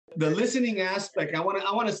the listening aspect, I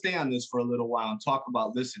want to stay on this for a little while and talk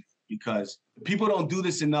about listening, because people don't do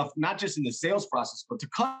this enough, not just in the sales process, but to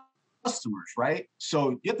customers, right?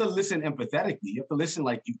 So you have to listen empathetically. You have to listen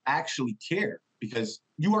like you actually care, because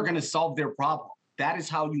you are going to solve their problem. That is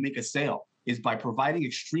how you make a sale, is by providing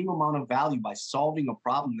extreme amount of value by solving a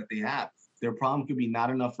problem that they have. Their problem could be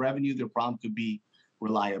not enough revenue. Their problem could be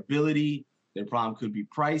reliability. Their problem could be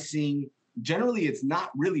pricing. Generally, it's not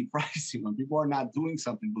really pricing. When people are not doing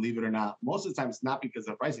something, believe it or not, most of the time it's not because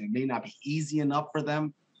of pricing. It may not be easy enough for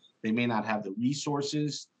them. They may not have the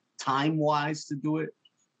resources time-wise to do it.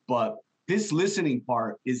 But this listening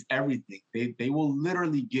part is everything. They will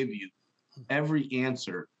literally give you every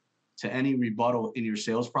answer to any rebuttal in your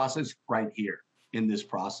sales process right here in this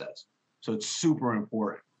process. So it's super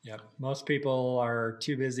important. Yeah, most people are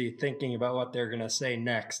too busy thinking about what they're going to say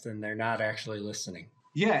next, and they're not actually listening.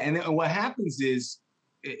 Yeah, and what happens is,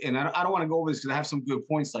 and I don't want to go over this because I have some good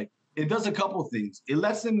points. Like, it does a couple of things. It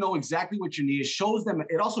lets them know exactly what you need.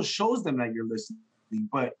 It also shows them that you're listening,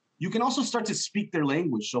 but you can also start to speak their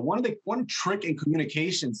language. So one trick in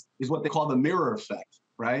communications is what they call the mirror effect,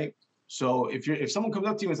 right? So if someone comes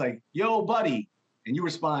up to you and is like, "Yo, buddy," and you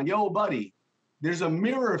respond, "Yo, buddy," there's a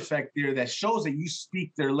mirror effect there that shows that you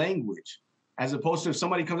speak their language, as opposed to if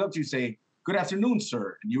somebody comes up to you and say, "Good afternoon,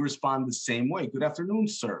 sir," and you respond the same way, "Good afternoon,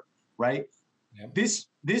 sir," right? Yep.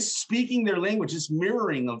 This speaking their language, this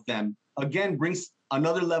mirroring of them, again, brings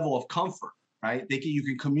another level of comfort, right? You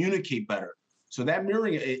can communicate better. So that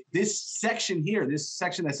mirroring, this section here, this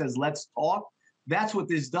section that says "let's talk," that's what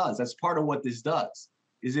this does. That's part of what this does,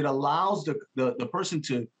 is it allows the person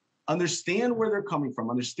to understand where they're coming from,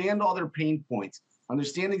 understand all their pain points,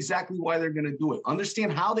 understand exactly why they're going to do it,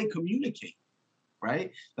 understand how they communicate,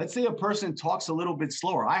 right? Let's say a person talks a little bit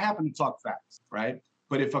slower. I happen to talk fast, right?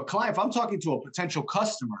 But if I'm talking to a potential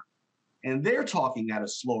customer and they're talking at a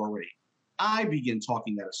slower rate, I begin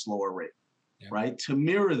talking at a slower rate, right? To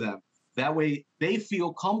mirror them. That way they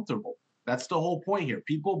feel comfortable. That's the whole point here.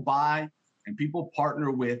 People buy and people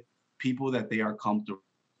partner with people that they are comfortable.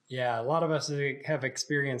 Yeah, a lot of us have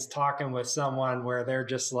experienced talking with someone where they're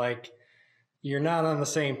just like, you're not on the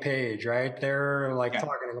same page, right? They're like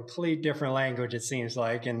talking a complete different language, it seems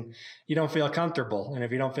like, and you don't feel comfortable. And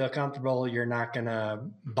if you don't feel comfortable, you're not going to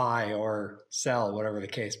buy or sell, whatever the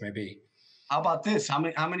case may be. How about this?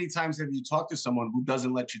 How many times have you talked to someone who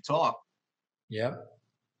doesn't let you talk? Yep,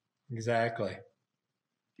 exactly.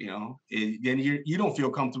 Then you don't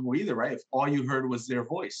feel comfortable either, right? If all you heard was their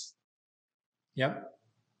voice. Yep.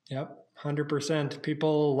 100%.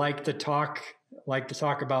 People like to talk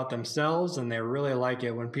about themselves, and they really like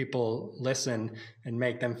it when people listen and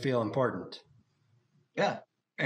make them feel important. Yeah.